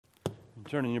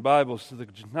Turn in your Bibles to the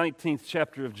 19th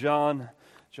chapter of John,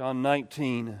 John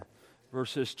 19,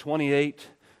 verses 28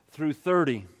 through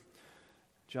 30.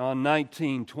 John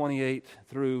 19, 28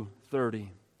 through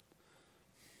 30.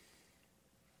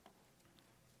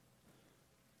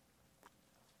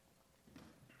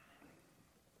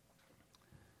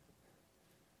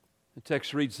 The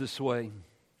text reads this way.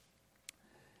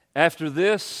 After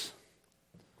this,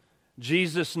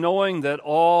 Jesus, knowing that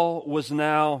all was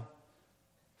now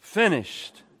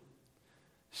finished,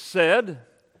 said,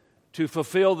 to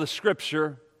fulfill the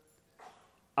scripture,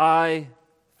 I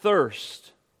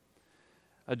thirst.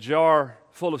 A jar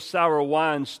full of sour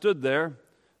wine stood there,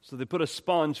 so they put a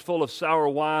sponge full of sour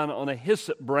wine on a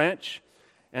hyssop branch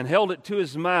and held it to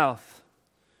his mouth.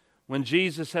 When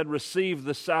Jesus had received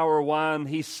the sour wine,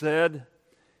 he said,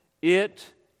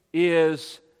 It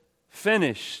is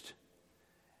finished.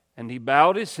 And he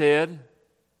bowed his head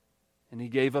and he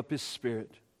gave up his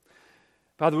spirit.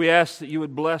 Father, we ask that you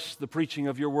would bless the preaching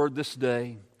of your word this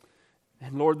day.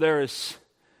 And Lord, there is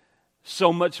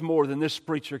so much more than this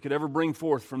preacher could ever bring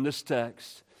forth from this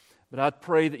text. But I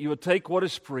pray that you would take what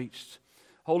is preached.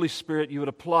 Holy Spirit, you would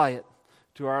apply it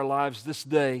to our lives this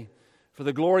day for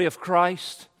the glory of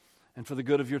Christ and for the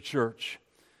good of your church.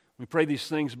 We pray these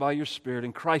things by your Spirit.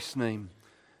 In Christ's name,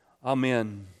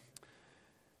 amen.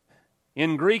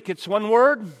 In Greek, it's one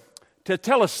word,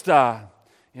 tetelestai.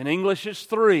 In English, it's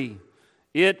three.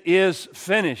 It is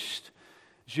finished.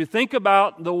 As you think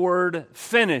about the word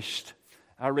finished,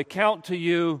 I recount to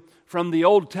you from the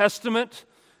Old Testament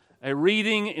a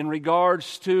reading in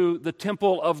regards to the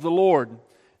temple of the Lord.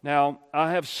 Now,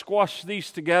 I have squashed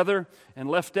these together and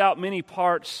left out many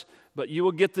parts, but you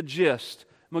will get the gist.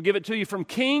 I'm going to give it to you from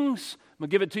Kings, I'm going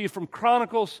to give it to you from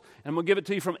Chronicles, and I'm going to give it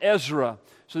to you from Ezra.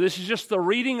 So this is just the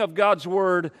reading of God's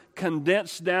Word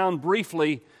condensed down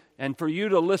briefly, and for you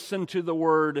to listen to the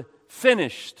word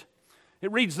finished.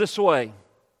 It reads this way.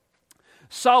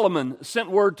 Solomon sent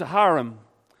word to Hiram,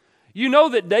 You know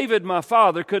that David my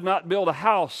father could not build a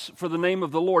house for the name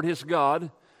of the Lord his God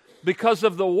because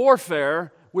of the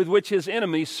warfare with which his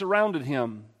enemies surrounded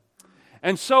him.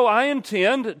 And so I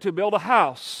intend to build a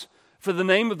house for the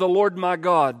name of the Lord my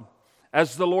God,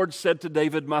 as the Lord said to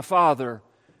David my father,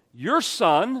 Your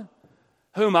son,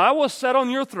 whom I will set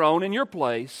on your throne in your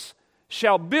place,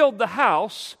 shall build the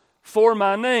house for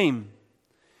my name.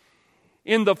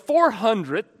 In the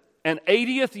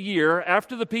 480th year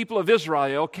after the people of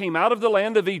Israel came out of the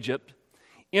land of Egypt,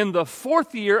 in the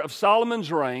 4th year of Solomon's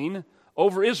reign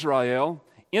over Israel,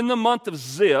 in the month of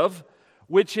Ziv,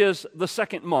 which is the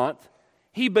 2nd month,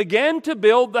 he began to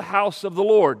build the house of the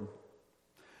Lord.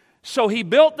 So he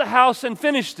built the house and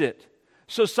finished it.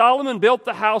 So Solomon built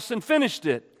the house and finished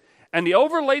it. And he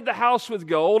overlaid the house with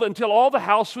gold until all the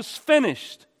house was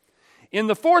finished. In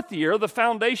the 4th year, the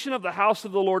foundation of the house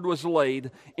of the Lord was laid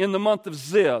in the month of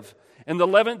Ziv. In the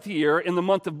 11th year, in the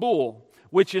month of Bul,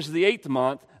 which is the 8th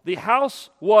month, the house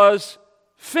was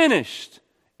finished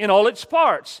in all its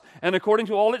parts. And according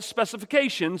to all its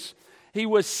specifications, he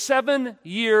was 7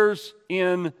 years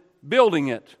in building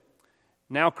it.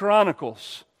 Now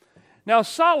Chronicles. Now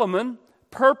Solomon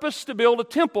purposed to build a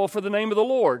temple for the name of the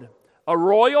Lord, a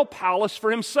royal palace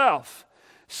for himself.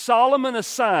 Solomon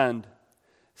assigned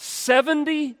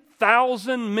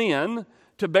 70,000 men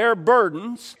to bear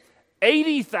burdens,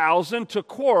 80,000 to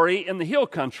quarry in the hill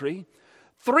country,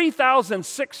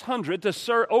 3,600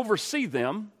 to oversee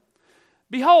them.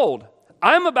 Behold,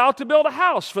 I am about to build a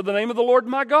house for the name of the Lord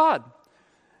my God.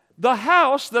 The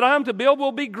house that I am to build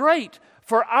will be great,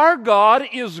 for our God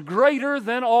is greater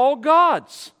than all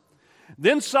gods.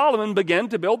 Then Solomon began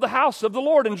to build the house of the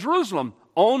Lord in Jerusalem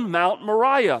on Mount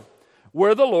Moriah,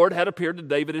 where the Lord had appeared to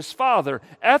David his father,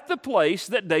 at the place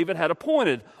that David had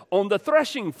appointed, on the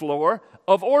threshing floor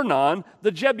of Ornan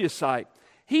the Jebusite.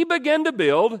 He began to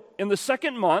build in the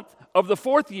 2nd month of the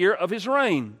 4th year of his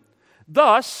reign.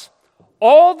 Thus,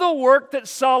 all the work that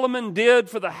Solomon did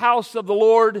for the house of the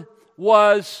Lord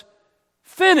was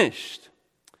finished.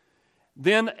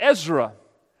 Then Ezra.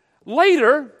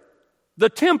 Later, the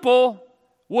temple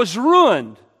was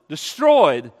ruined,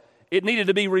 destroyed. It needed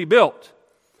to be rebuilt.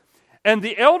 And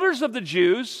the elders of the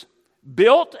Jews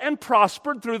built and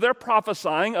prospered through their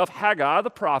prophesying of Haggai the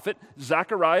prophet,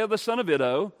 Zechariah the son of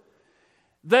Iddo.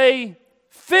 They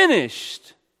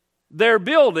finished their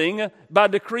building by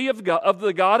decree of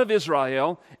the God of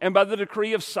Israel and by the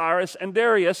decree of Cyrus and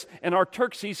Darius and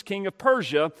Artaxerxes king of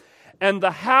Persia. And the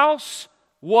house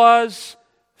was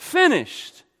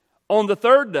finished on the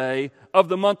 3rd day of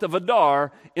the month of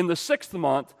Adar in the 6th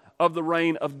month of the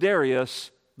reign of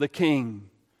Darius the king.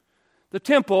 The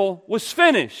temple was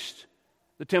finished.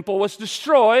 The temple was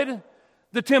destroyed.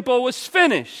 The temple was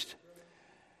finished.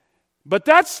 But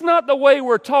that's not the way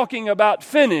we're talking about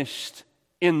finished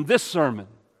in this sermon.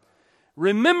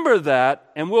 Remember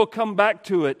that, and we'll come back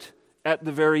to it at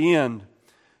the very end.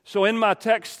 So in my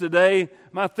text today,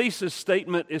 my thesis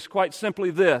statement is quite simply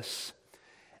this: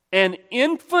 an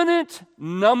infinite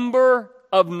number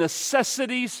of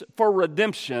necessities for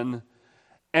redemption,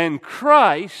 and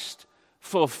Christ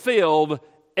fulfilled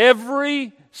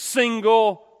every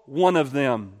single one of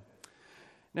them.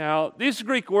 Now, this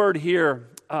Greek word here,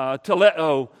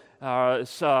 teleo,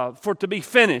 for to be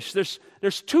finished.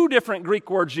 There's two different Greek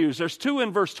words used. There's two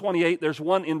in verse 28, there's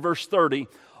one in verse 30,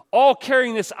 all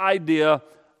carrying this idea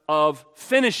of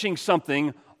finishing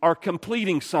something or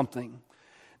completing something.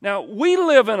 Now, we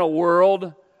live in a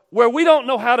world where we don't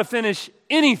know how to finish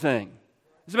anything.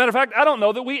 As a matter of fact, I don't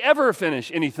know that we ever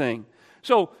finish anything.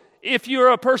 So, if you're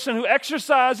a person who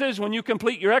exercises, when you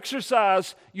complete your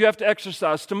exercise, you have to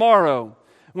exercise tomorrow.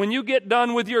 When you get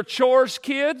done with your chores,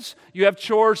 kids, you have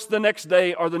chores the next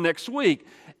day or the next week.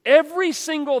 Every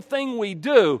single thing we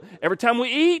do, every time we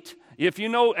eat, if you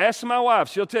know, ask my wife,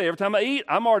 she'll tell you, every time I eat,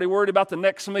 I'm already worried about the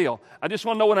next meal. I just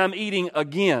want to know when I'm eating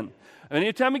again. And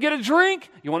anytime you get a drink,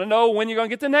 you want to know when you're going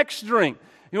to get the next drink.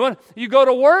 You go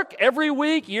to work every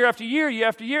week, year after year,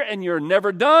 and you're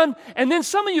never done. And then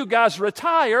some of you guys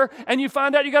retire, and you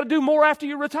find out you got to do more after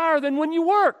you retire than when you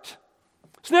worked.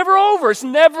 It's never over. It's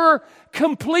never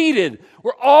completed.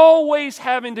 We're always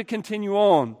having to continue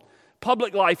on.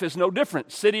 Public life is no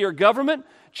different. City or government,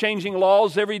 changing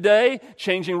laws every day,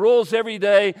 changing rules every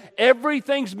day.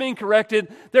 Everything's being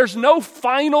corrected. There's no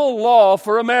final law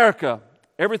for America.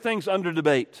 Everything's under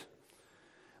debate.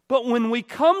 But when we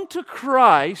come to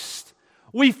Christ,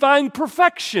 we find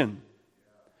perfection.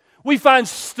 We find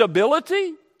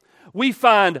stability. We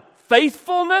find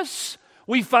faithfulness.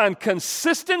 We find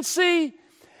consistency.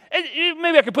 And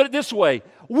maybe I could put it this way.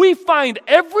 We find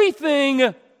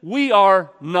everything we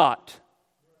are not.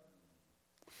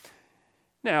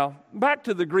 Now, back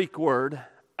to the Greek word.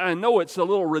 I know it's a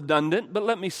little redundant, but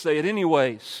let me say it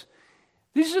anyways.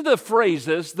 These are the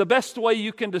phrases, the best way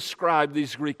you can describe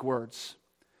these Greek words.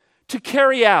 To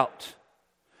carry out,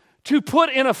 to put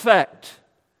in effect,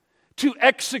 to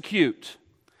execute,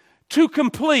 to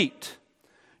complete,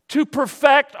 to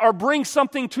perfect or bring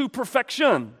something to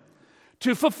perfection,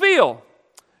 to fulfill,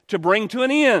 to bring to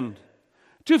an end,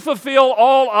 to fulfill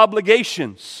all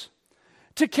obligations,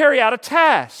 to carry out a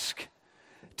task,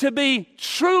 to be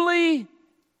truly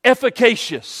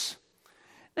efficacious.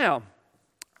 Now,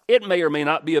 it may or may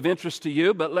not be of interest to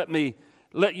you, but let me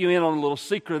let you in on a little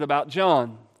secret about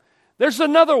John. There's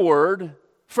another word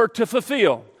for to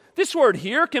fulfill. This word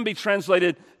here can be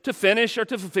translated to finish or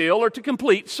to fulfill or to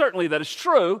complete. Certainly that is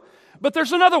true. But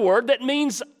there's another word that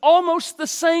means almost the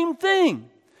same thing.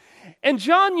 And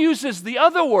John uses the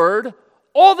other word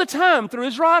all the time through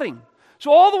his writing.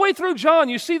 So all the way through John,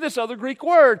 you see this other Greek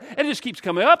word, and it just keeps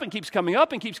coming up and keeps coming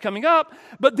up and keeps coming up.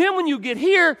 But then when you get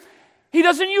here, he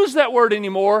doesn't use that word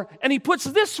anymore, and he puts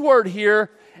this word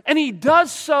here, and he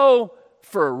does so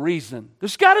for a reason.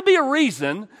 There's got to be a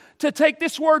reason to take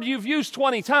this word you've used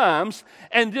 20 times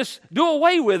and just do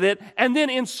away with it and then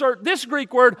insert this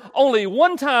Greek word only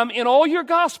one time in all your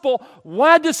gospel.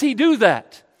 Why does he do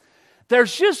that?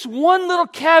 There's just one little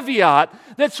caveat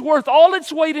that's worth all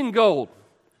its weight in gold.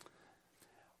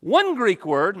 One Greek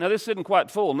word, now this isn't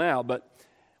quite full now, but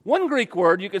one Greek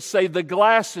word you could say the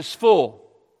glass is full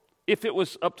if it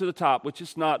was up to the top, which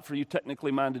it's not for you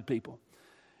technically minded people.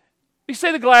 You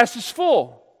say the glass is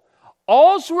full.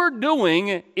 All we're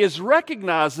doing is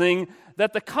recognizing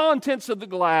that the contents of the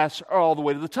glass are all the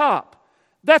way to the top.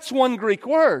 That's one Greek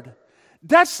word.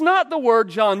 That's not the word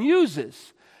John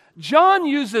uses. John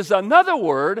uses another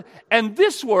word, and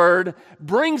this word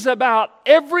brings about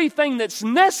everything that's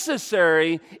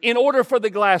necessary in order for the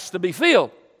glass to be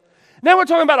filled. Now we're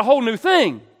talking about a whole new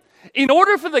thing. In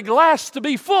order for the glass to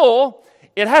be full,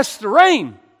 it has to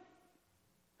rain.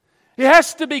 It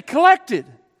has to be collected.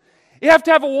 You have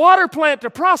to have a water plant to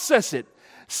process it.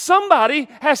 Somebody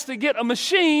has to get a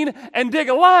machine and dig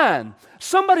a line.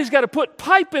 Somebody's got to put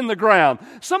pipe in the ground.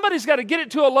 Somebody's got to get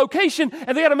it to a location,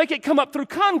 and they got to make it come up through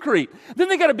concrete. Then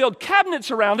they got to build cabinets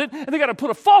around it, and they got to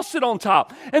put a faucet on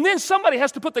top. And then somebody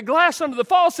has to put the glass under the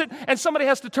faucet, and somebody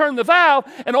has to turn the valve,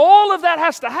 and all of that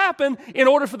has to happen in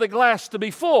order for the glass to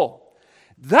be full.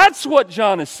 That's what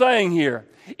John is saying here.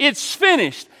 It's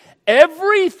finished.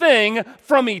 Everything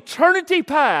from eternity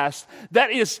past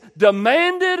that is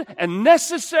demanded and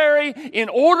necessary in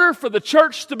order for the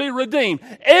church to be redeemed.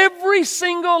 Every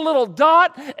single little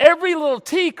dot, every little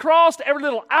T crossed, every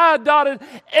little I dotted,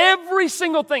 every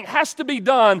single thing has to be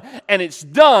done, and it's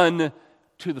done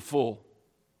to the full.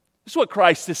 This is what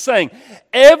Christ is saying.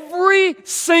 Every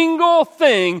single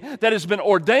thing that has been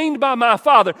ordained by my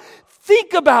Father.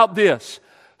 Think about this.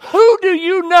 Who do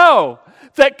you know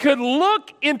that could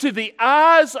look into the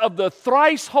eyes of the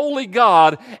thrice holy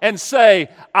God and say,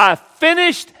 I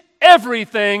finished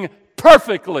everything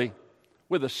perfectly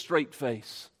with a straight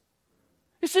face?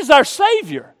 This is our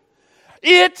Savior.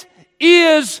 It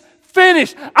is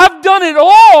finished. I've done it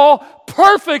all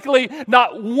perfectly.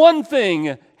 Not one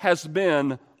thing has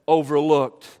been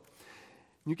overlooked.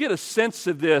 You get a sense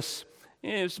of this.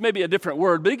 It's maybe a different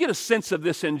word, but you get a sense of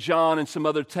this in John and some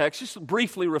other texts, just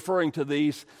briefly referring to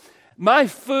these. My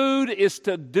food is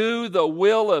to do the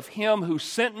will of Him who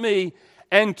sent me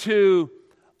and to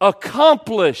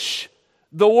accomplish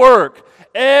the work.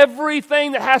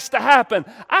 Everything that has to happen.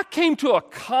 I came to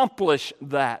accomplish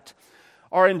that.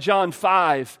 Or in John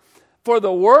 5, for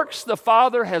the works the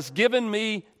Father has given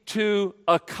me to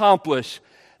accomplish,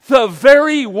 the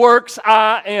very works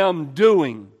I am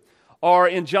doing. Or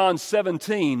in John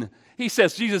 17,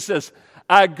 Jesus says,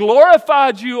 I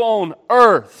glorified you on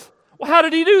earth. Well, how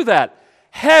did He do that?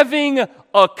 Having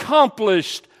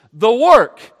accomplished the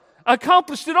work.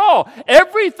 Accomplished it all.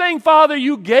 Everything, Father,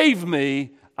 you gave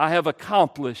me, I have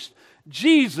accomplished.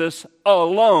 Jesus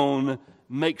alone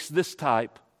makes this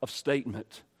type of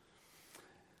statement.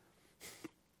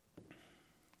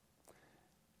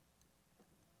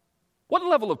 What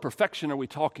level of perfection are we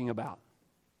talking about?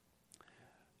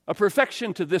 A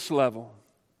perfection to this level.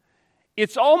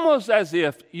 It's almost as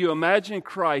if you imagine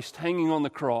Christ hanging on the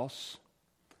cross,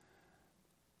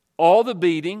 all the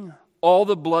beating, all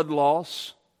the blood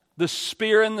loss, the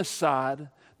spear in the side,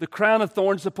 the crown of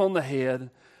thorns upon the head,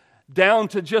 down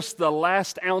to just the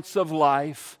last ounce of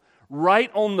life,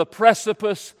 right on the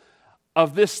precipice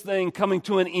of this thing coming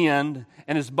to an end,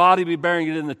 and His body be bearing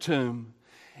it in the tomb.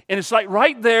 And it's like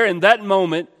right there in that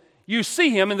moment, you see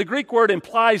Him, and the Greek word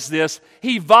implies this,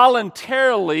 He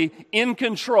voluntarily, in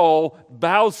control,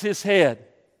 bows His head.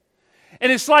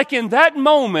 And it's like in that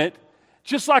moment,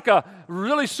 just like a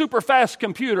really super fast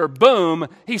computer, boom,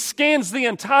 He scans the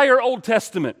entire Old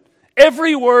Testament.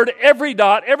 Every word, every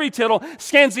dot, every tittle,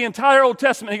 scans the entire Old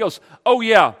Testament. He goes, oh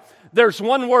yeah, there's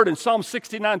one word in Psalm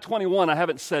 69:21 I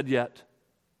haven't said yet.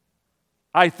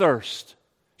 I thirst.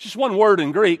 Just one word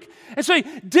in Greek. And so He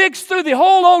digs through the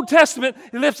whole Old Testament.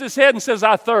 He lifts His head and says,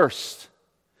 I thirst.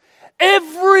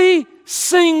 Every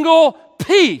single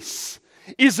piece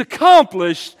is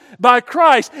accomplished by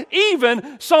Christ.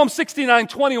 Even Psalm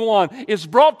 69:21 is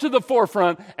brought to the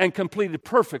forefront and completed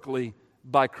perfectly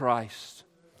by Christ.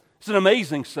 It's an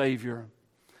amazing Savior.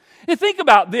 And think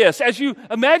about this. As you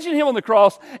imagine Him on the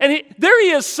cross, and there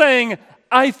He is saying,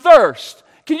 I thirst.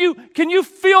 Can you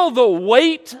feel the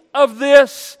weight of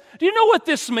this? Do you know what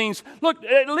this means? Look,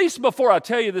 at least before I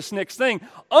tell you this next thing,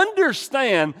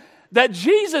 understand that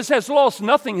Jesus has lost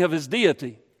nothing of His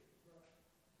deity.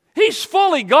 He's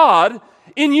fully God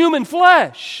in human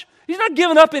flesh. He's not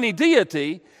given up any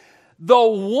deity. The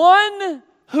one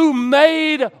who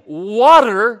made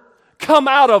water come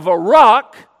out of a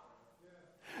rock,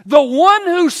 the one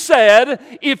who said,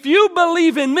 if you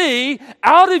believe in me,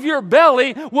 out of your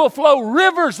belly will flow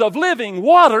rivers of living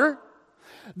water,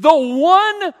 the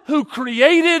one who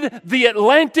created the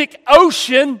Atlantic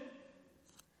Ocean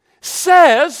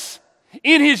says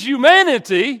in His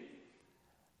humanity,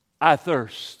 I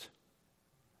thirst.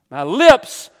 My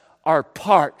lips are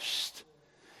parched.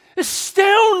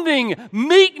 Astounding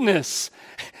meekness.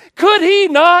 Could He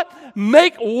not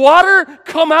make water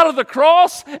come out of the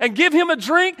cross and give Him a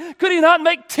drink? Could He not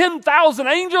make 10,000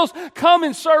 angels come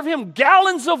and serve Him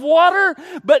gallons of water?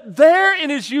 But there in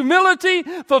His humility,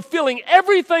 fulfilling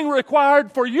everything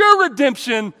required for your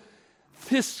redemption,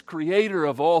 this Creator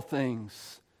of all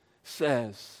things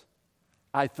says,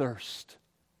 I thirst.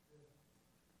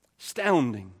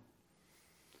 Astounding.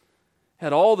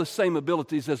 Had all the same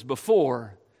abilities as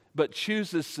before, but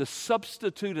chooses to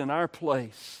substitute in our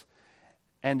place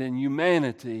and in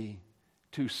humanity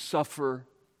to suffer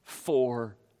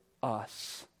for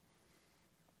us.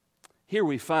 Here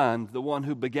we find the one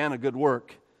who began a good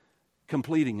work,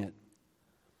 completing it.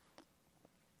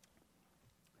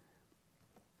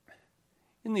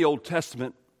 In the Old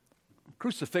Testament,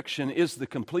 crucifixion is the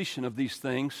completion of these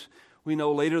things. We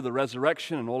know later the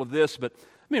resurrection and all of this, but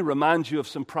let me remind you of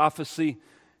some prophecy.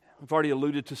 I've already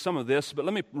alluded to some of this, but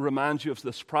let me remind you of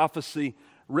this prophecy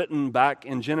written back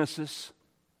in Genesis.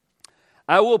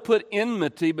 I will put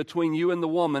enmity between you and the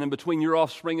woman, and between your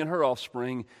offspring and her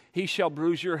offspring. He shall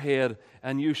bruise your head,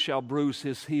 and you shall bruise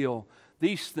his heel.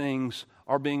 These things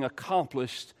are being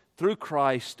accomplished through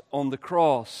Christ on the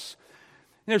cross.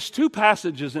 There's two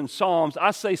passages in Psalms.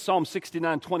 I say Psalm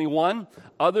 69:21.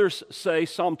 Others say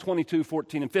Psalm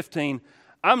 22:14 and 15.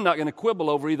 I'm not going to quibble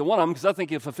over either one of them because I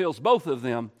think it fulfills both of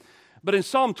them. But in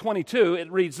Psalm 22,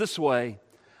 it reads this way: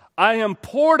 I am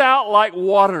poured out like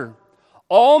water.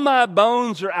 All my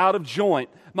bones are out of joint.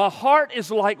 My heart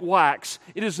is like wax.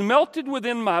 It is melted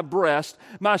within my breast.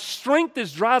 My strength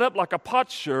is dried up like a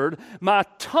potsherd. My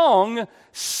tongue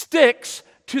sticks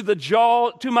to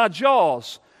my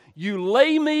jaws. You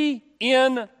lay me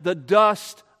in the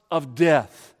dust of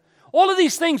death. All of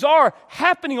these things are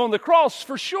happening on the cross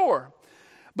for sure.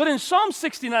 But in Psalm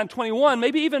 69:21,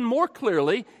 maybe even more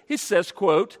clearly, he says,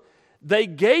 quote, they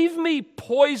gave me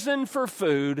poison for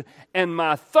food, and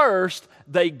my thirst,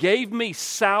 they gave me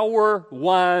sour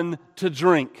wine to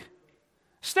drink.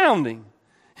 Astounding.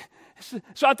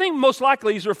 So I think most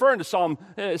likely he's referring to Psalm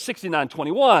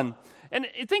 69:21. And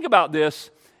think about this.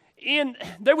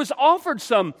 There was offered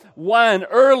some wine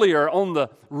earlier on the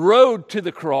road to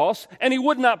the cross, and he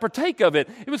would not partake of it.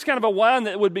 It was kind of a wine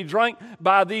that would be drank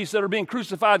by these that are being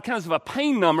crucified, kind of a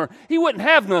pain number. He wouldn't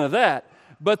have none of that.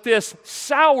 But this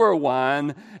sour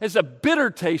wine has a bitter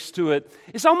taste to it.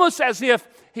 It's almost as if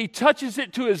he touches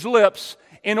it to his lips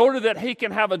in order that he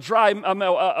can have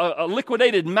a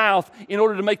liquidated mouth in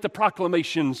order to make the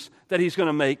proclamations that he's going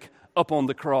to make up on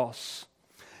the cross.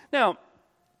 Now,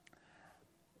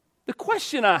 the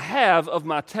question I have of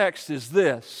my text is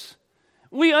this.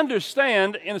 We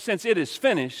understand, in a sense, it is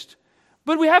finished,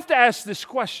 but we have to ask this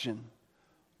question.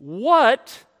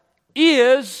 What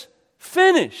is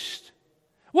finished?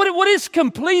 What is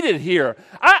completed here?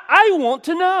 I want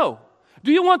to know.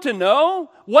 Do you want to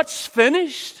know what's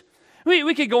finished?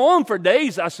 We could go on for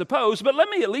days, I suppose, but let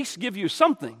me at least give you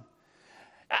something.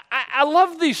 I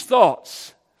love these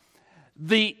thoughts.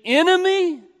 The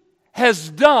enemy has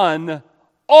done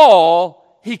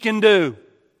all he can do.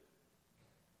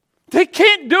 They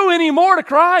can't do any more to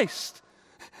Christ.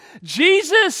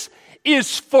 Jesus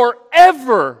is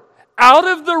forever out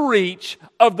of the reach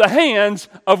of the hands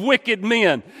of wicked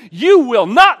men. You will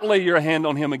not lay your hand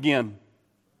on him again.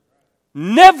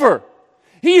 Never.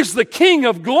 He is the King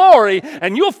of glory,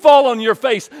 and you'll fall on your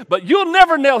face, but you'll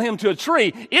never nail him to a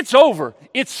tree. It's over.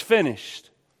 It's finished.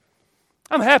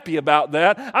 I'm happy about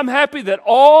that. I'm happy that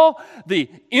all the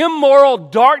immoral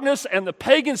darkness and the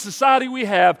pagan society we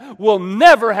have will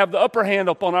never have the upper hand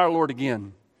upon our Lord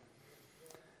again.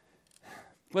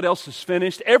 What else is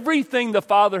finished? Everything the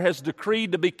Father has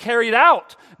decreed to be carried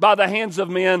out by the hands of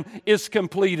men is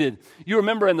completed. You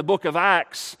remember in the book of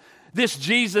Acts, this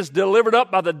Jesus delivered up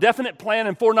by the definite plan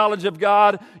and foreknowledge of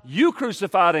God, you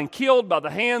crucified and killed by the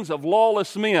hands of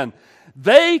lawless men.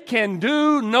 They can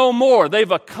do no more. They've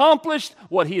accomplished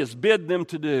what he has bid them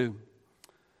to do.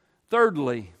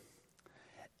 Thirdly,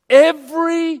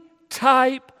 every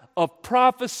type of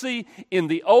prophecy in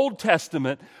the Old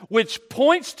Testament which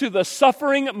points to the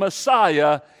suffering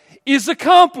Messiah is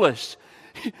accomplished.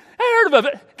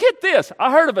 Get this,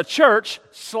 I heard of a church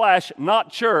 /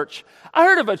 not church. I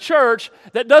heard of a church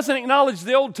that doesn't acknowledge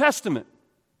the Old Testament.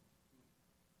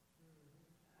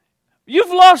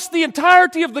 You've lost the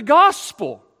entirety of the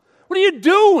gospel. What are you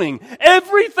doing?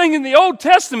 Everything in the Old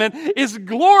Testament is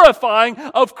glorifying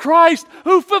of Christ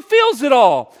who fulfills it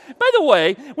all. By the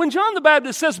way, when John the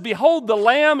Baptist says, behold the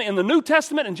Lamb in the New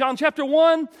Testament in John chapter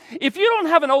 1, if you don't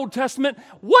have an Old Testament,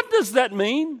 what does that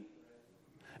mean?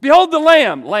 Behold the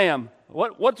Lamb. Lamb.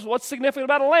 What's significant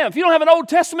about a lamb? If you don't have an Old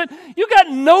Testament, you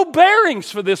got no bearings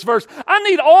for this verse. I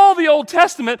need all the Old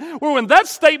Testament where when that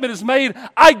statement is made,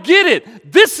 I get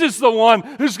it. This is the one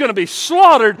who's going to be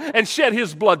slaughtered and shed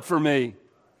his blood for me. You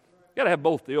got to have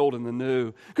both the old and the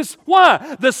new. Because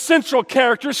why? The central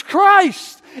character is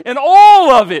Christ, and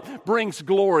all of it brings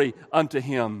glory unto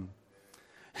him.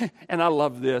 And I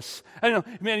love this.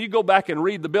 You go back and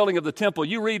read the building of the temple.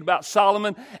 You read about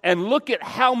Solomon and look at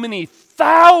how many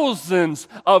thousands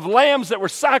of lambs that were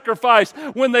sacrificed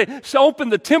when they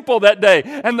opened the temple that day.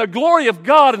 And the glory of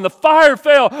God and the fire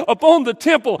fell upon the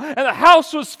temple and the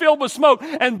house was filled with smoke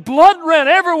and blood ran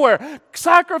everywhere.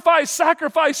 Sacrifice,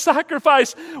 sacrifice,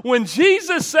 sacrifice. When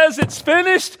Jesus says it's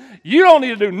finished, you don't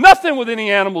need to do nothing with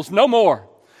any animals no more.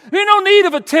 There ain't no need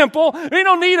of a temple. There ain't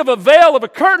no need of a veil, of a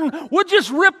curtain. We'll just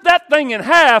rip that thing in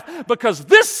half because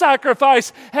this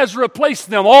sacrifice has replaced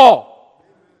them all.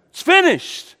 It's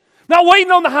finished. I'm not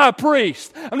waiting on the high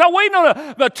priest. I'm not waiting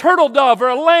on a turtle dove or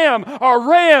a lamb or a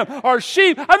ram or a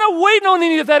sheep. I'm not waiting on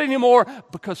any of that anymore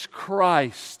because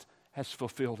Christ has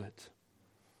fulfilled it.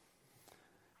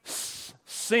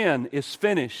 Sin is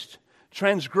finished.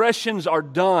 Transgressions are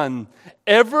done.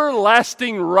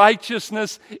 Everlasting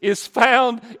righteousness is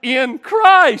found in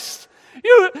Christ.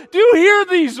 Do you hear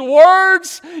these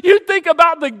words? You think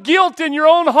about the guilt in your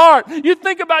own heart. You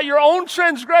think about your own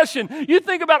transgression. You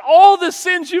think about all the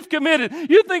sins you've committed.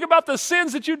 You think about the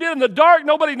sins that you did in the dark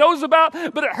nobody knows about,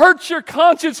 but it hurts your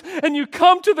conscience. And you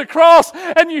come to the cross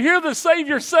and you hear the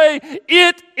Savior say,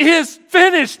 "It is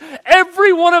finished."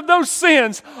 Every one of those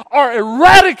sins are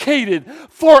eradicated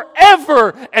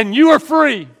forever and you are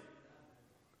free.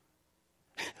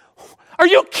 Are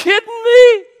you kidding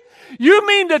me? You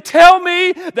mean to tell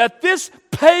me that this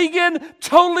pagan,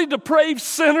 totally depraved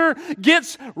sinner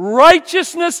gets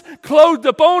righteousness clothed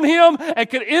upon him and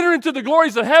can enter into the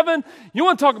glories of heaven? You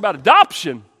want to talk about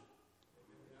adoption?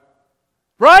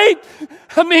 Right?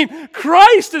 I mean,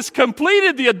 Christ has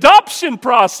completed the adoption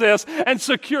process and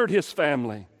secured his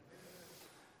family.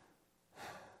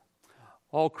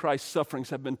 All Christ's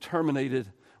sufferings have been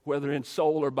terminated, whether in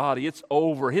soul or body. It's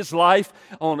over. His life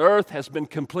on earth has been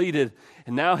completed,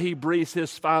 and now he breathes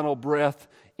his final breath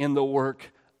in the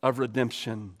work of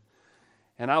redemption.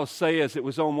 And I'll say, as it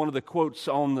was on one of the quotes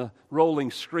on the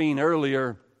rolling screen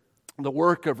earlier, the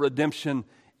work of redemption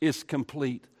is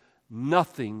complete.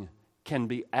 Nothing can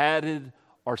be added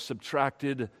or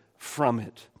subtracted from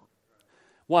it.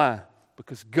 Why?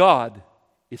 Because God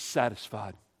is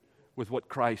satisfied with what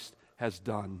Christ has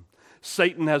done.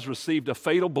 Satan has received a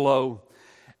fatal blow,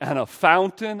 and a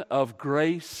fountain of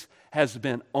grace has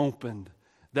been opened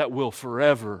that will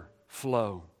forever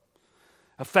flow.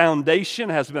 A foundation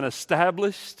has been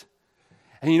established,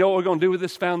 and you know what we're going to do with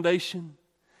this foundation?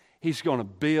 He's going to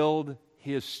build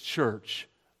his church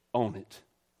on it.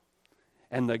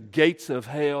 And the gates of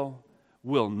hell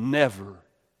will never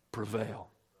prevail.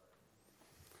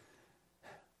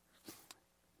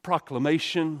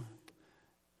 Proclamation,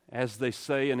 as they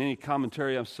say in any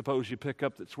commentary I suppose you pick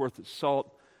up that's worth its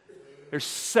salt, there's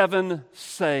 7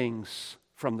 sayings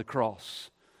from the cross.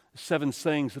 7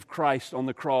 sayings of Christ on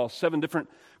the cross. 7 different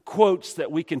quotes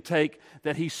that we can take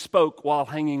that he spoke while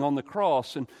hanging on the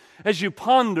cross. And as you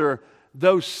ponder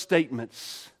those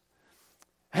statements,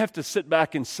 I have to sit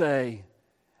back and say,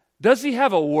 does he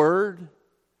have a word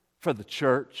for the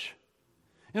church?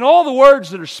 In all the words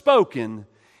that are spoken,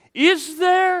 is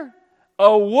there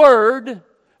a word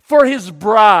for his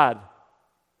bride?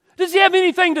 Does he have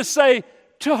anything to say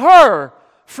to her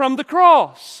from the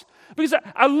cross? Because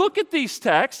I look at these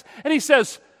texts and he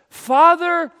says,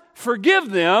 "Father,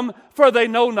 forgive them, for they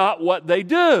know not what they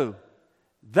do."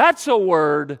 That's a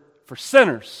word for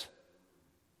sinners.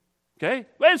 Okay?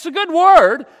 Well, it's a good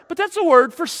word, but that's a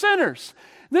word for sinners.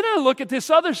 Then I look at this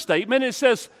other statement. It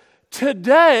says,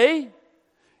 "Today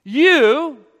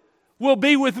you will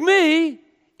be with me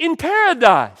in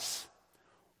paradise."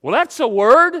 Well, that's a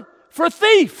word for a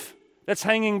thief that's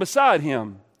hanging beside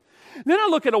him. Then I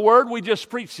look at a word we just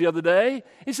preached the other day.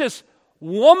 He says,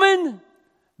 "Woman,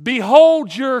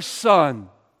 behold your son."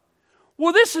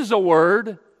 Well, this is a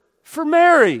word for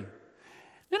Mary.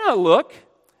 Then I look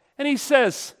and he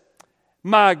says,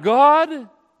 my God,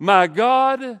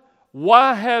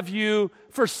 why have you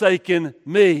forsaken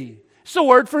me?" It's a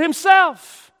word for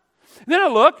himself. Then I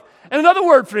look and another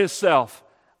word for himself.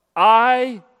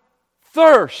 "I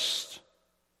thirst."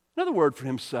 Another word for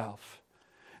himself.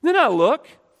 Then I look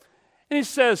and he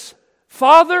says,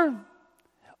 "Father,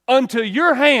 unto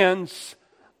your hands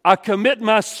I commit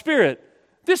my spirit."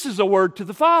 This is a word to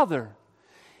the Father.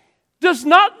 Does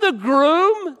not the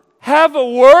groom have a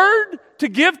word to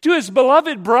give to his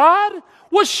beloved bride?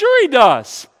 Well, sure he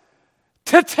does.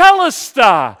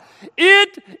 Tetelestai.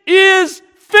 It is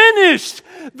finished.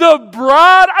 The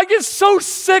bride, I get so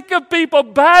sick of people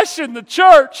bashing the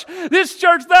church. This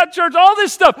church, that church, all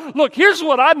this stuff. Look, here's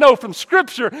what I know from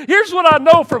Scripture. Here's what I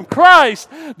know from Christ.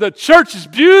 The church is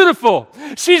beautiful.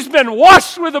 She's been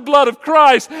washed with the blood of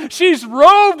Christ. She's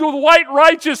robed with white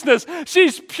righteousness.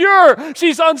 She's pure.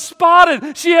 She's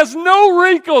unspotted. She has no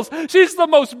wrinkles. She's the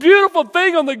most beautiful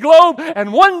thing on the globe.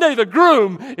 And one day the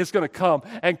groom is going to come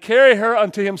and carry her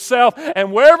unto himself.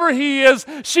 And wherever he is,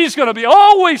 she's going to be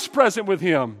always present with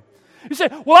him. You say,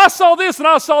 "Well, I saw this and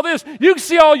I saw this." You can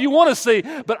see all you want to see,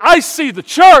 but I see the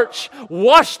church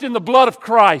washed in the blood of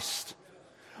Christ.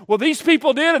 Well, these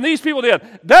people did and these people did.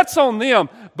 That's on them.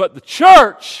 But the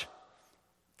church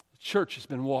has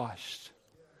been washed.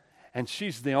 And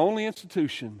she's the only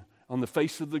institution on the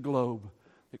face of the globe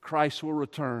that Christ will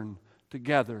return to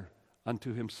gather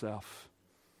unto himself.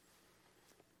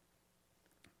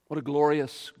 What a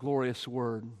glorious, glorious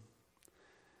word.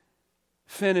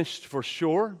 Finished for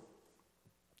sure.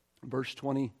 Verse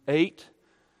 28,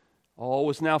 all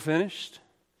was now finished.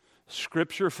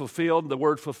 Scripture fulfilled. The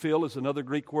word fulfill is another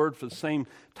Greek word for the same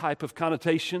type of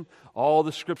connotation. All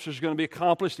the Scripture is going to be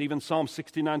accomplished. Even Psalm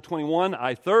 69:21,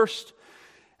 I thirst.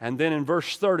 And then in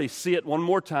verse 30, see it one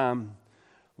more time.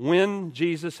 When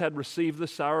Jesus had received the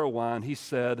sour wine, he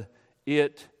said,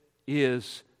 it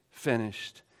is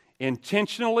finished.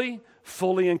 Intentionally,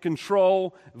 fully in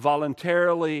control,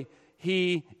 voluntarily,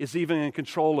 he is even in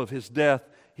control of his death.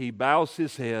 He bows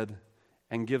his head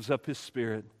and gives up his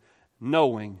spirit,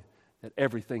 knowing that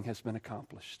everything has been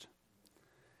accomplished.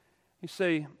 You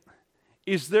say,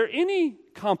 is there any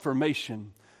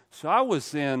confirmation? So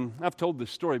I've told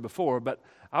this story before, but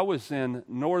I was in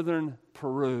northern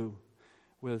Peru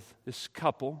with this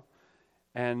couple,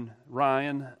 and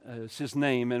Ryan is his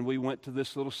name, and we went to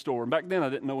this little store. And back then I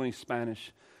didn't know any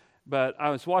Spanish, but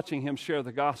I was watching him share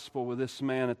the gospel with this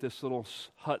man at this little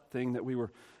hut thing that we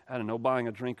were, buying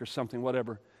a drink or something,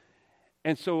 whatever.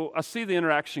 And so I see the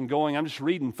interaction going. I'm just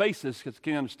reading faces because I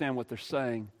can't understand what they're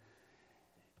saying.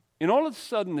 And all of a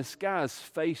sudden, this guy's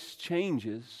face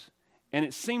changes, and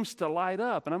it seems to light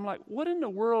up. And I'm like, what in the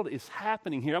world is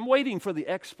happening here? I'm waiting for the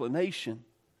explanation.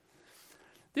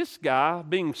 This guy,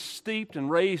 being steeped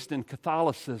and raised in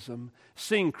Catholicism,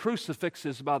 seeing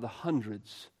crucifixes by the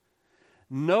hundreds,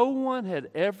 no one had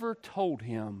ever told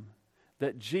him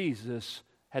that Jesus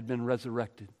had been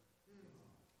resurrected.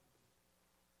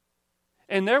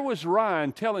 And there was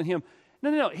Ryan telling him,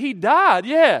 no, he died,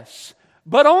 yes.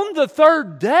 But on the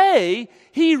third day,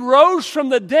 he rose from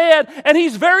the dead, and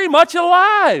he's very much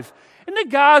alive. And the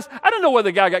guys, I don't know whether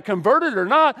the guy got converted or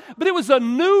not, but it was a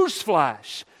news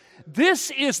flash.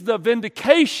 This is the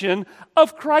vindication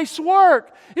of Christ's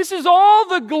work. This is all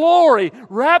the glory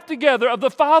wrapped together of the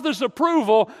Father's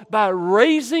approval by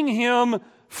raising him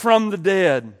from the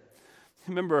dead.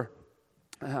 Remember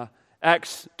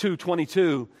Acts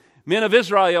 2:22. Men of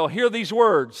Israel, hear these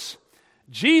words.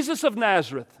 Jesus of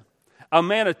Nazareth, a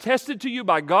man attested to you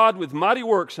by God with mighty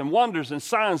works and wonders and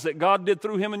signs that God did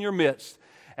through him in your midst.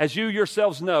 As you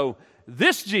yourselves know,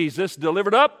 this Jesus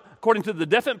delivered up according to the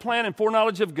definite plan and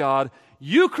foreknowledge of God,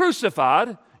 you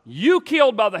crucified, you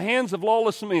killed by the hands of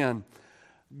lawless men.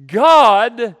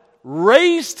 God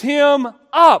raised him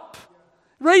up,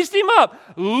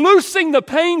 loosing the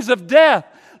pains of death.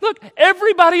 Look,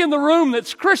 everybody in the room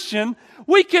that's Christian,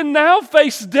 we can now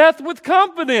face death with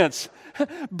confidence.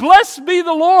 Blessed be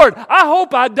the Lord. I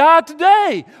hope I die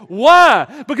today.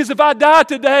 Why? Because if I die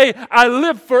today, I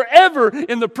live forever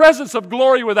in the presence of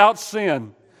glory without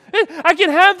sin. I can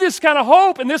have this kind of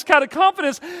hope and this kind of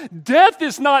confidence. Death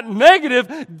is not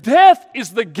negative. Death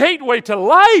is the gateway to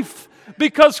life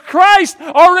because Christ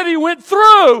already went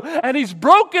through and He's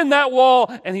broken that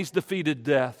wall and He's defeated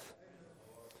death.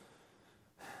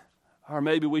 Or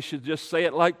maybe we should just say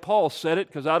it like Paul said it,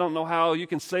 because I don't know how you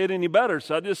can say it any better.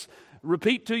 So I just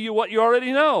repeat to you what you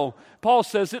already know. Paul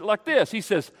says it like this. He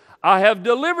says, I have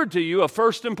delivered to you of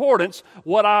first importance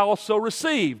what I also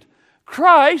received.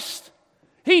 Christ,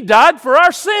 He died for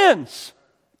our sins.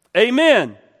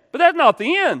 Amen. But that's not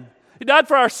the end. He died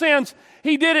for our sins.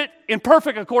 He did it in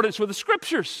perfect accordance with the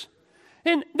Scriptures.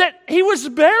 And that He was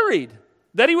buried.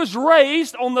 That He was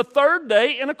raised on the third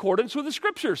day in accordance with the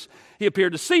Scriptures. He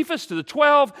appeared to Cephas, to the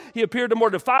 12. He appeared to more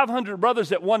than 500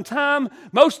 brothers at one time,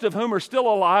 most of whom are still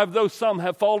alive, though some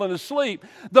have fallen asleep.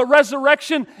 The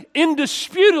resurrection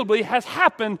indisputably has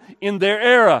happened in their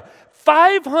era.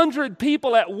 500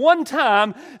 people at one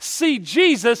time see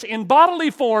Jesus in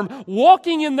bodily form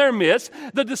walking in their midst.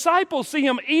 The disciples see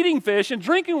Him eating fish and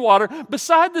drinking water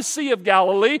beside the Sea of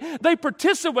Galilee. They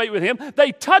participate with Him.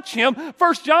 They touch Him.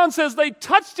 1 John says they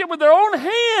touched Him with their own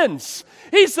hands.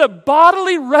 He's a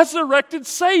bodily resurrected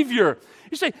Savior.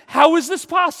 You say, how is this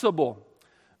possible?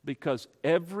 Because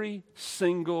every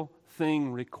single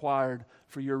thing required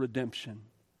for your redemption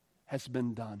has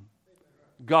been done.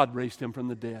 God raised Him from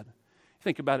the dead.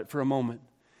 Think about it for a moment.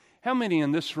 How many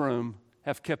in this room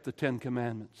have kept the 10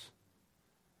 Commandments?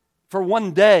 For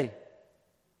one day.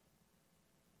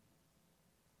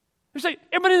 You say,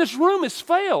 everybody in this room has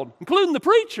failed, including the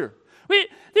preacher.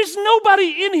 There's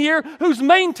nobody in here who's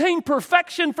maintained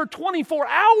perfection for 24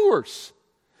 hours.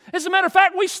 As a matter of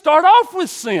fact, we start off with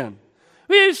sin.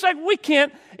 It's like we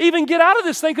can't even get out of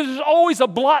this thing because there's always a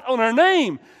blot on our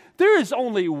name. There is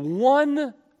only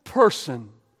one person,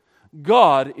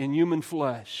 God in human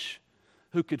flesh,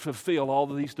 who could fulfill all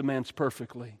of these demands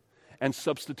perfectly and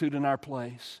substitute in our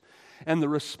place. And the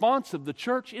response of the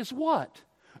church is what?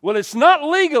 Well, it's not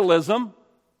legalism,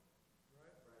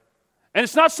 and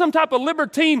it's not some type of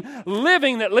libertine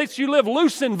living that lets you live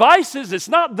loose in vices. It's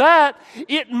not that.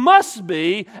 It must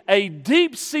be a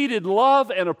deep-seated love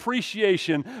and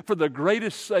appreciation for the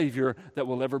greatest Savior that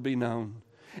will ever be known.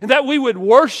 And that we would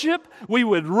worship, we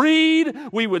would read,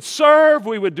 we would serve,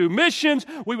 we would do missions,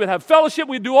 we would have fellowship,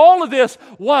 we'd do all of this.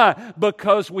 Why?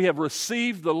 Because we have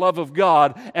received the love of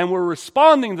God and we're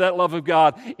responding to that love of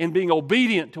God in being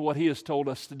obedient to what He has told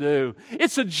us to do.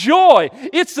 It's a joy,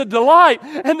 it's a delight,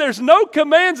 and there's no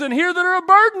commands in here that are a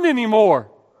burden anymore.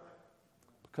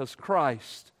 Because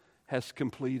Christ has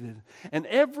completed. And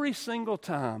every single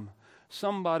time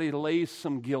somebody lays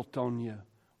some guilt on you,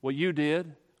 well, you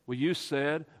did. Well, you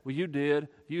said, well, you did,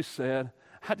 you said.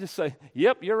 I just say,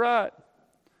 yep, you're right.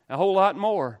 A whole lot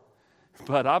more.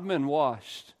 But I've been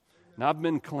washed and I've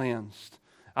been cleansed.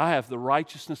 I have the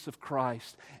righteousness of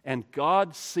Christ. And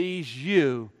God sees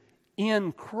you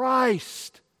in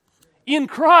Christ. In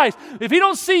Christ. If He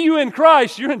don't see you in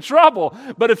Christ, you're in trouble.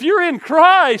 But if you're in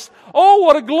Christ, oh,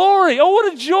 what a glory. Oh,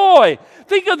 what a joy.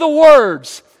 Think of the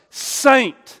words,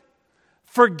 saint,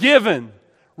 forgiven,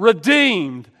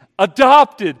 redeemed,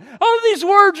 adopted. All of these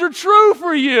words are true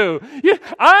for you.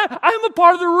 I'm a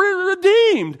part of the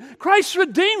redeemed. Christ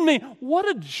redeemed me. What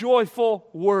a joyful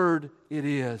word it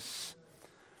is.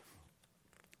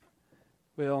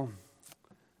 Well,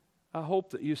 I hope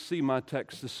that you see my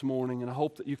text this morning, and I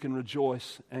hope that you can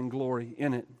rejoice and glory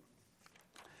in it.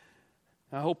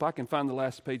 I hope I can find the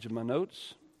last page of my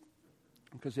notes,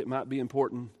 because it might be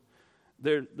important.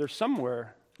 They're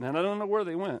somewhere, and I don't know where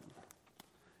they went.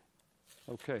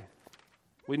 Okay.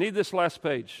 We need this last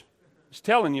page. It's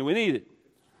telling you we need it.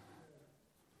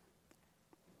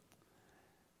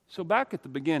 So back at the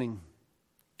beginning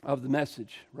of the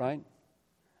message, right?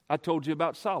 I told you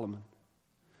about Solomon.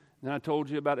 Then I told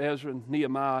you about Ezra and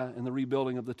Nehemiah and the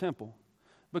rebuilding of the temple.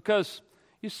 Because,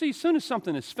 you see, as soon as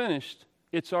something is finished,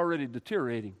 it's already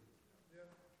deteriorating.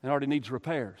 It already needs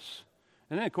repairs.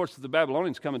 And then, of course, if the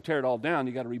Babylonians come and tear it all down,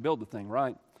 you got to rebuild the thing,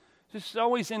 right? It's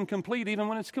always incomplete even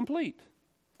when it's complete.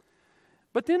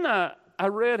 But then I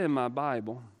read in my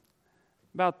Bible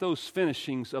about those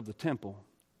finishings of the temple.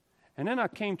 And then I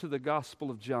came to the Gospel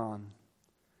of John.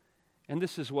 And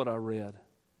this is what I read.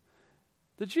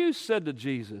 The Jews said to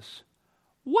Jesus,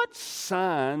 "What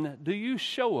sign do you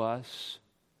show us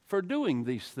for doing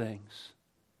these things?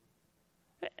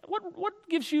 What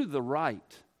gives you the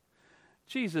right?"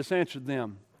 Jesus answered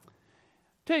them,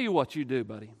 "Tell you what you do,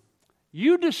 buddy.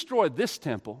 You destroy this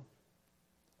temple,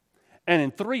 and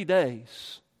in 3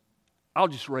 days, I'll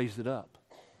just raise it up."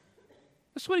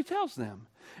 That's what He tells them.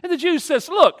 And the Jews says,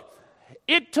 "Look,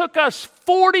 it took us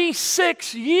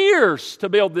 46 years to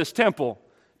build this temple,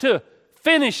 to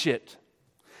finish it.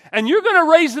 And you're going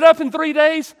to raise it up in 3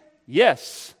 days?"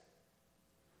 Yes.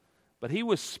 But He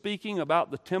was speaking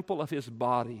about the temple of His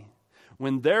body.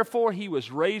 When therefore He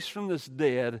was raised from the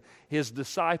dead, His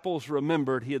disciples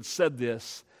remembered He had said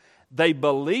this. They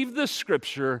believed the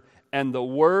Scripture and the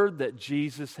word that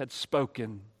Jesus had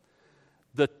spoken.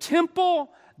 The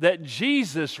temple that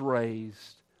Jesus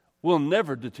raised will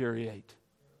never deteriorate.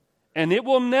 And it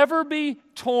will never be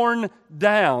torn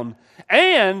down.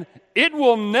 And it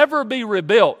will never be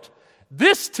rebuilt.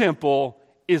 This temple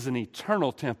is an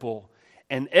eternal temple.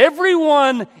 And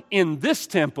everyone in this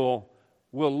temple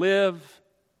will live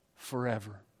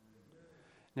forever.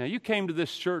 Now, you came to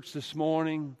this church this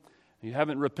morning. You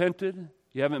haven't repented.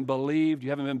 You haven't believed. You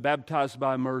haven't been baptized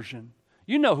by immersion.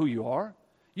 You know who you are.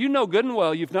 You know good and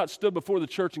well you've not stood before the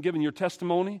church and given your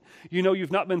testimony. You know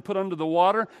you've not been put under the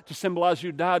water to symbolize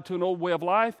you died to an old way of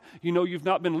life. You know you've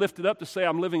not been lifted up to say,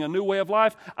 I'm living a new way of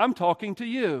life. I'm talking to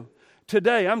you.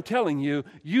 Today, I'm telling you,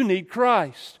 you need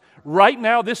Christ. Right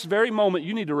now, this very moment,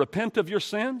 you need to repent of your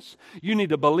sins. You need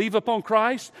to believe upon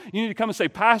Christ. You need to come and say,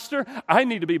 Pastor, I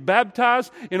need to be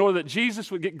baptized in order that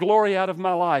Jesus would get glory out of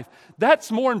my life.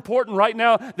 That's more important right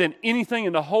now than anything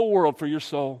in the whole world for your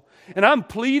soul. And I'm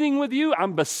pleading with you,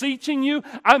 I'm beseeching you,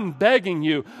 I'm begging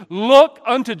you, look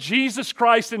unto Jesus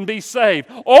Christ and be saved.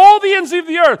 All the ends of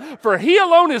the earth, for He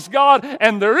alone is God,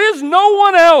 and there is no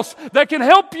one else that can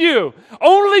help you.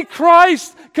 Only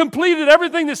Christ completed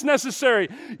everything that's necessary.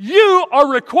 You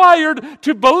are required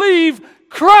to believe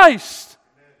Christ.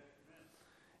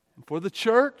 And for the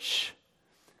church,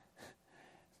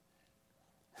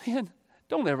 man,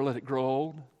 don't ever let it grow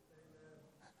old.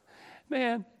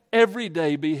 Man, every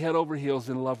day be head over heels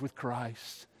in love with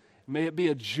Christ. May it be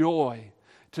a joy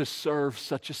to serve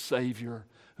such a Savior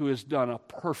who has done a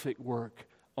perfect work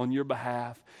on your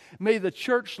behalf. May the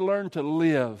church learn to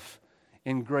live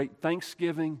in great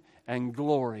thanksgiving and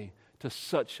glory to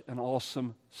such an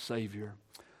awesome Savior.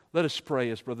 Let us pray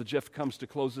as Brother Jeff comes to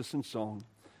close us in song.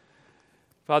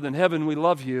 Father in heaven, we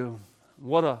love you.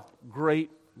 What a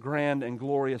great, grand, and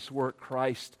glorious work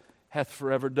Christ hath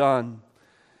forever done.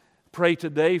 Pray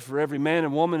today for every man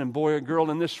and woman and boy or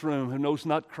girl in this room who knows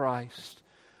not Christ.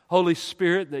 Holy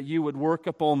Spirit, that you would work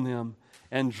upon them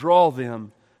and draw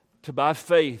them to, by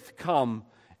faith, come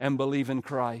and believe in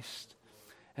Christ.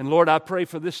 And Lord, I pray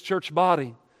for this church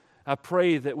body. I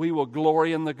pray that we will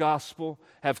glory in the gospel,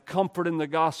 have comfort in the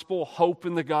gospel, hope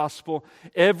in the gospel,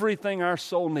 everything our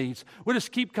soul needs. We'll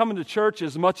just keep coming to church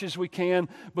as much as we can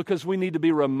because we need to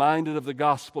be reminded of the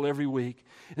gospel every week.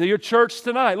 And your church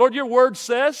tonight, Lord, your word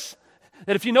says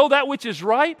that if you know that which is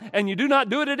right and you do not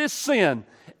do it, it is sin.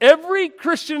 Every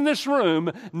Christian in this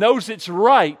room knows it's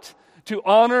right to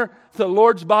honor the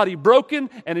Lord's body broken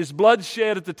and His blood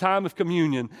shed at the time of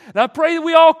communion. And I pray that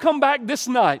we all come back this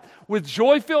night with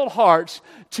joy-filled hearts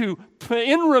to,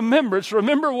 in remembrance,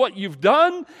 remember what you've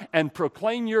done and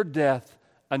proclaim your death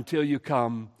until you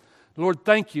come. Lord,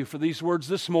 thank you for these words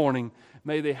this morning.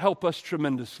 May they help us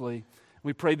tremendously.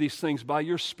 We pray these things by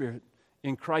your Spirit.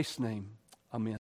 In Christ's name, amen.